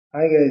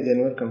Hi guys,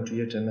 and welcome to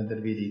yet another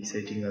very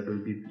exciting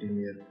Adobe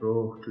Premiere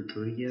Pro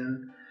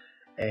tutorial.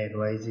 And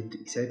why is it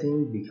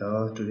exciting?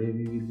 Because today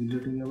we will be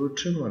learning about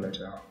trim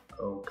monitor.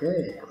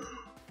 Okay,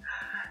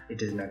 it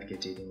does not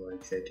get any more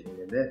exciting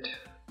than that,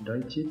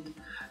 don't it?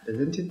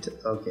 Doesn't it?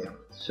 Okay,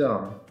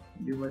 so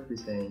you might be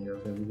saying,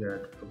 okay, we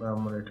got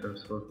program monitor,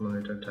 source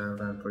monitor,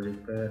 timeline,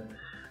 project pair.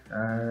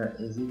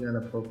 Is he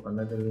gonna pop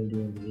another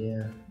window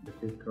here? The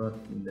fifth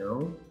one?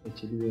 No,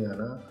 actually we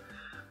gonna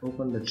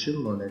open the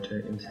trim monitor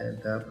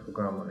inside the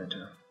program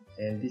monitor,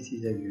 and this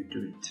is how you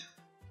do it.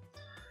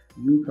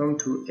 You come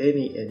to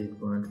any edit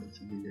point.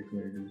 Actually, let me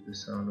reduce the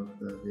sound of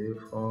the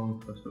waveform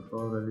first of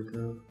all a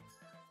little,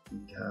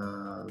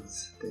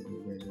 because then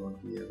you guys won't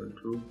be able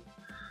to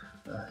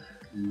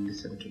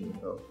listen to me.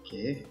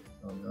 Okay,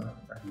 on the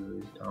audio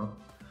is down.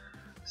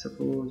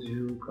 Suppose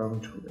you come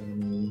to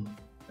any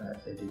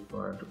edit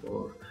point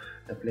or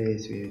a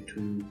place where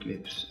two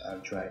clips are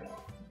joining.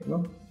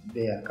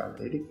 They are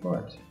called edit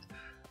points.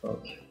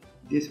 Okay,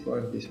 this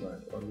point,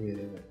 or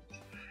wherever,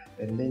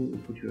 and then you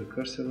put your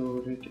cursor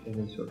over it, and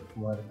it sort of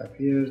mark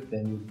appears.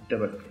 Then you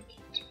double click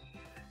it,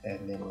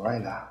 and then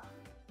voila,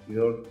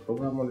 your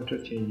program monitor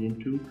changed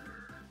into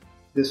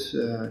this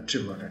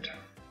trim monitor.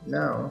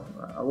 Now,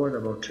 a word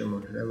about trim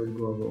monitor. I will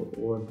go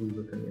over the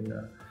button in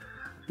a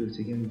few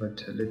seconds,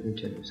 but let me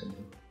tell you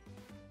something.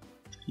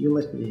 You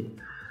must be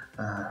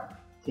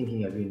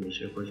thinking a very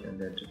initial question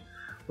that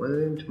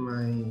weren't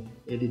my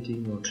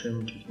editing or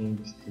trim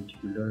techniques that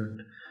you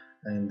learned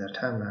in the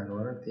timeline,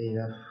 weren't they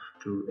enough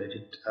to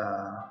edit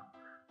a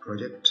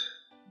project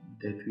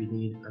that we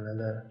need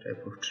another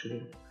type of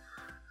trimming?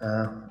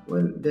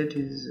 Well, that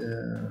is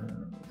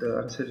the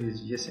answer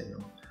is yes and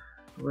no.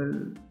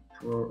 Well,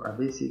 for a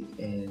basic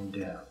and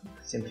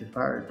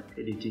simplified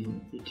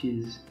editing, it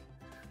is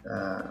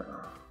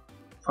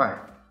fine,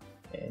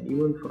 and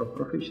even for a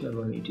professional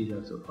one, it is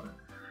also fine.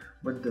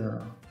 But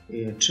the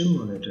trim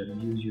monitor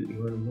gives you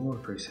even more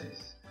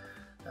precise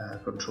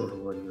control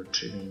over your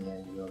trimming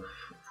and your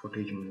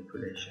footage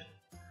manipulation.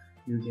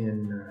 You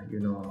can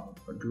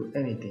do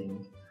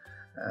anything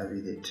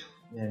with it,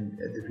 and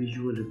the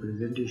visual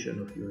representation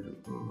of your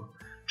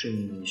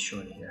trimming is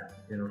shown here.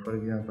 For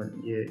example,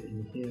 here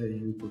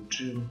you could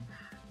trim,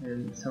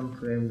 and some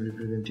frame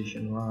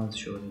representation was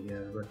shown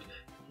here, but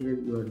here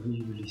you are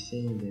visually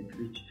saying that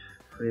which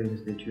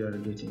frames that you are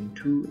getting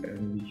to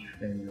and which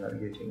frame you are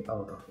getting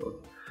out of it.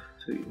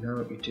 So now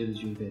it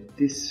tells you that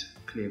this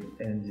clip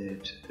ends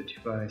at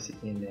 35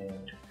 seconds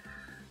and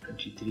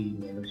 23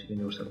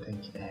 nanoseconds or something,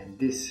 and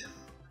this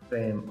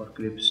frame or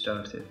clip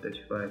starts at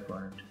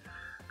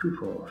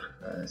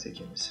 35.24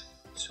 seconds.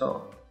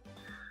 So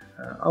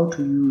how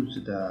to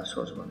use the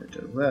source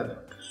monitor? Well,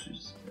 to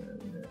switch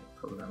the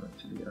program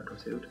actually auto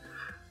saved.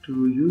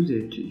 To use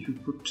it, you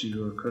put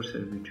your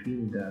cursor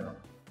between the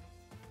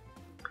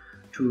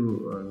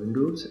two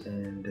windows,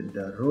 and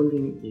the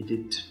rolling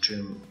edit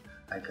trim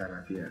icon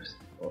appears.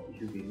 Or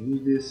you can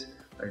use this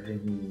by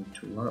dragging it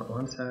to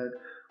one side,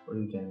 or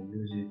you can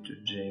use it to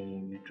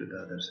dragging it to the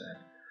other side.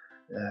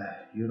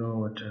 You know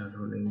what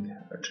rolling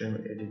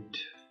trim edit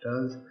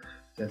does,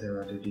 because I've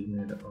already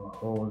made a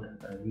whole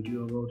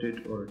video about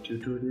it or a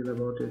tutorial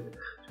about it,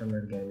 so I'm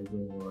not going to go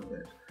over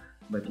that.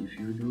 But if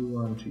you do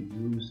want to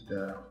use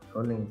the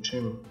rolling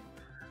trim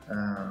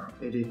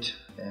edit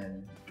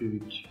and do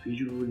it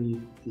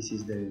visually, this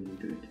is the way you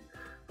do it.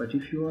 But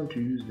if you want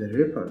to use the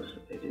ripple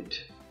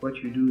edit,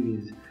 what you do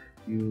is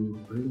you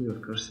bring your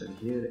cursor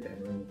here,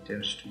 and when it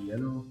turns to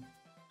yellow,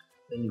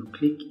 then you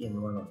click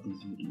in one of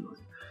these videos,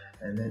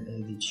 and then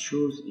as it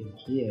shows in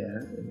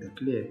here in the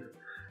clip,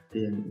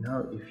 then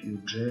now if you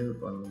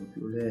drag or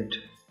manipulate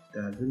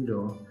the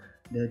window,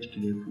 that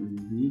clip will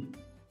be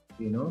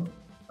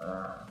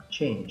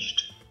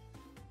changed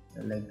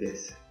like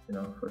this.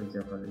 For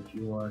example, if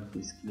you want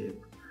this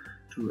clip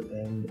to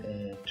end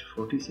at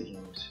 40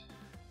 seconds,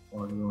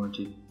 or you want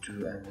it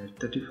to end at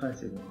 35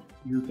 seconds,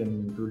 you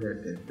can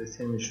manipulate that. The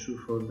same is true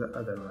for the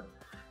other one.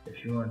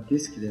 If you want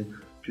this clip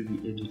to be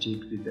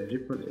edited with the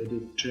ripple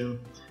edit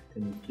trim,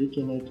 then you click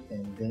in it,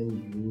 and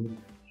then you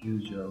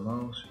use your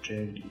mouse,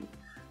 drag it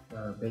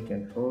back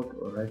and forth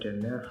or right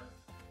and left,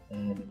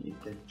 and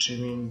the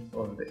trimming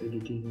or the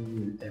editing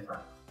will happen.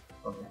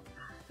 Okay,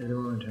 at the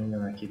moment I'm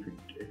gonna keep it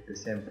at the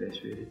same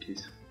place where it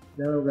is.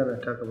 Now I'm gonna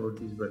talk about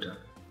this button.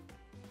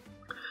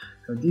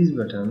 Now these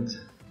buttons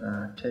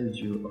tells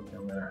you, okay,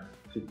 I'm gonna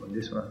click on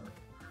this one.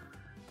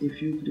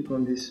 If you click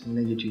on this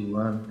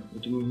 -1,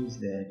 it means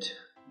that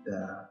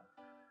the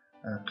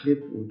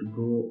clip would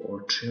go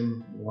or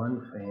trim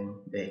one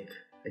frame back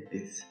like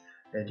this.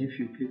 And if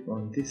you click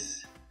on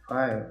this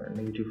 5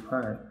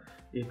 -5,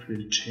 it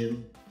will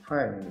trim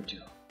 5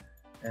 negative,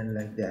 and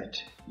like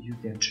that you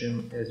can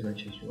trim as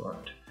much as you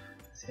want.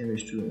 The same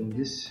is true in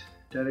this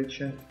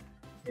direction.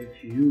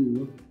 If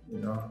you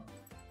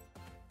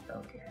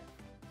okay,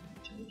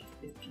 actually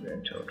it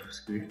went out of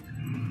screen.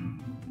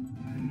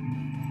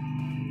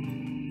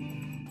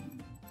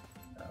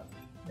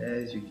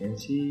 As you can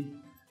see,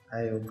 I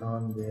have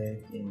gone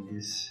back in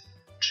this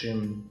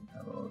trim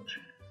about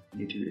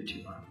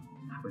 -81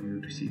 for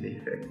you to see the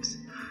effects.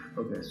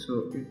 Okay,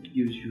 so it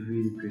gives you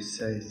really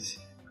precise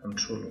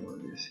control over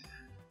this.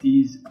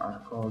 These are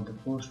called the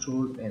post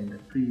roll and the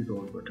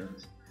pre-roll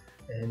buttons,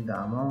 and the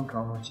amount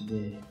how much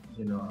they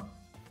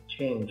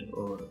change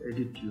or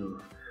edit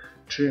your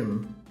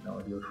trim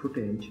or your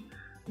footage,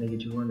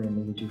 -1 and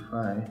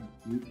 -5,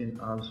 you can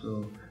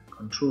also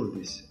control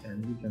this,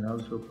 and you can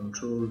also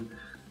control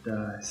the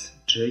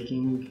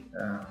dragging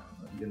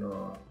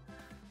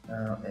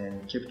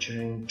and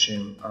capturing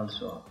trim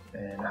also.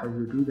 And how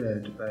you do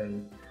that? By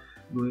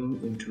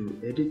going into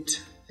edit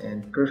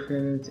and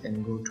preference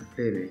and go to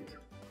playback.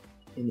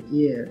 In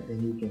here, then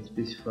you can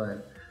specify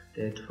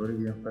that, for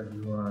example,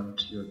 you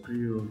want your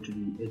pre-roll to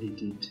be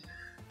edited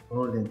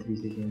more than 3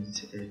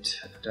 seconds at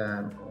a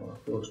time, or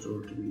post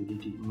roll to be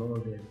edited more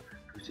than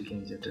 2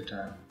 seconds at a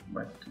time.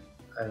 But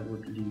I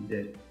would leave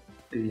that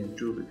 3 and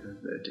 2 because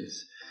that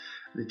is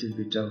a little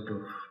bit out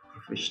of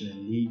professional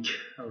league,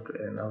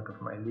 out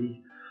of my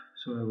league.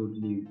 So I would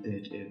leave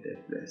that at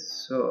that place.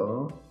 So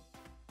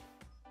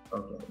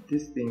okay,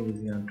 this thing is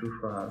gone too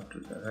far to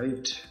the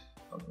right.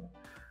 Okay,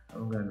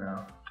 I'm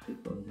gonna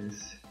click on this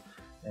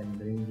and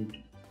bring it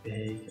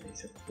back, I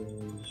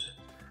suppose,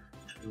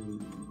 to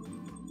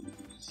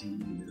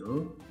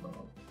 0.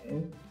 Okay,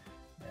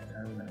 and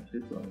I'm gonna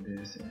click on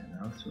this and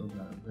also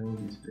gonna bring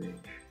this back.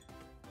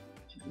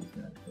 Actually, it's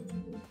not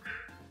going back.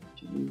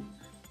 Actually,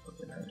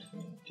 okay, now it's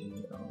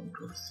getting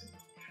out of sync.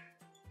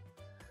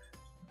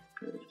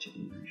 Okay,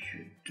 actually, we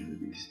should do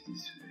this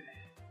way.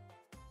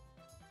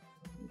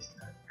 It's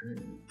not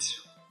great.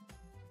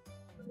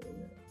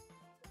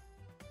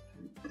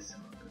 This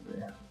other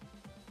way.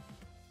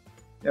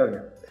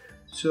 Okay,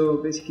 so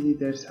basically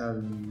that's how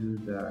you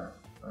use the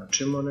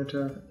trim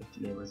monitor.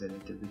 Actually, I was a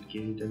little bit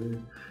carried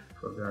away,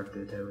 forgot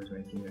that I was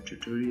making a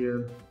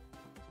tutorial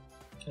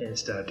and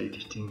started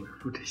editing my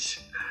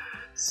footage.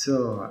 So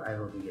I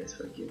hope you guys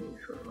forgive me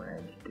for my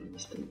little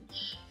mistake.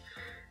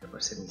 The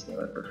person is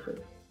never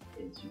perfect,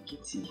 as you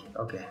can see.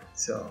 Okay,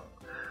 so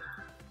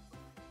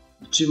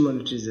trim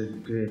monitor is a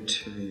great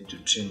way to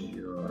trim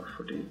your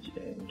footage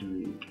and do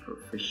it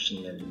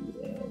professionally,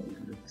 and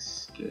it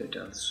looks good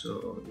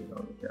also,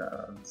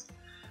 because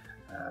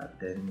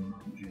then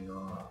you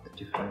know the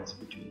difference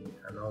between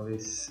a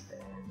novice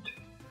and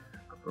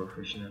a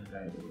professional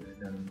guy who has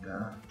done the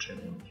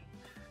trimming,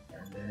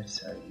 and that's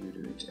how you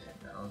do it. And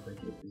now the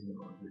clip is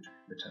more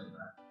better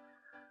now.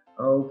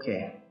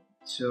 Okay,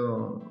 so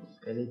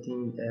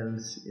anything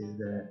else is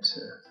that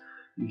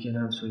you can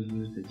also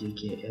use the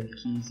JKL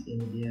keys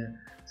in here.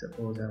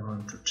 Suppose I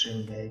want to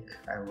trim back,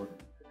 I would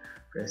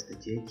press the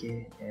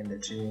JK and the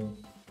trimming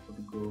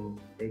would go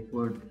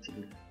backward.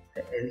 Actually,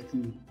 the L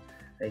key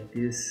like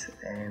this,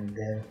 and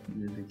then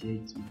use the J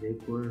key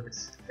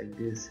backwards like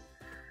this.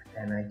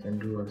 And I can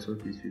do also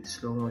this with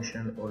slow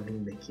motion,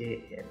 holding the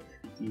K and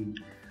L key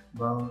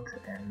both,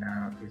 and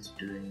now it's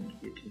doing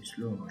it in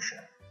slow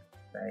motion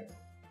like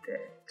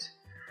that.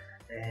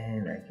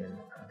 And I can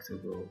also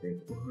go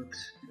backwards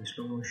in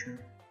slow motion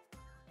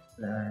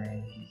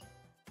like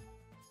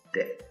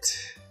that.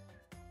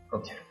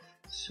 Okay,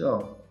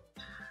 so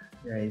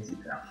guys,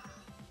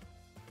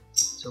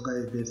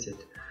 that's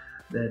it.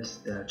 That's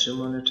the trim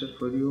monitor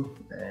for you,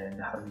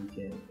 and how you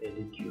can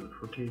edit your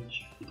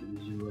footage with a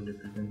visual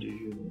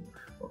representation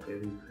of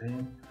every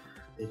frame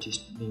that is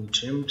being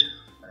trimmed.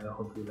 I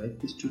hope you like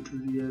this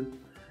tutorial,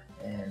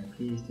 and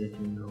please let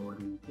me know what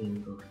you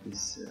think of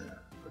this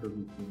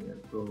Adobe Premiere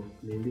Pro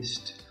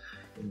playlist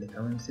in the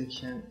comment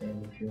section.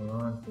 And if you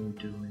want me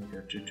to make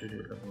a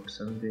tutorial about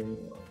something,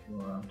 or if you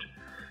want to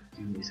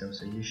give me some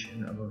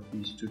suggestion about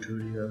these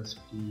tutorials,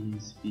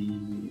 please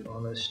be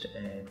honest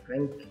and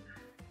frank.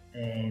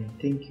 And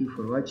thank you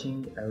for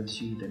watching. I will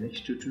see you in the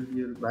next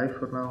tutorial. Bye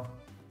for now.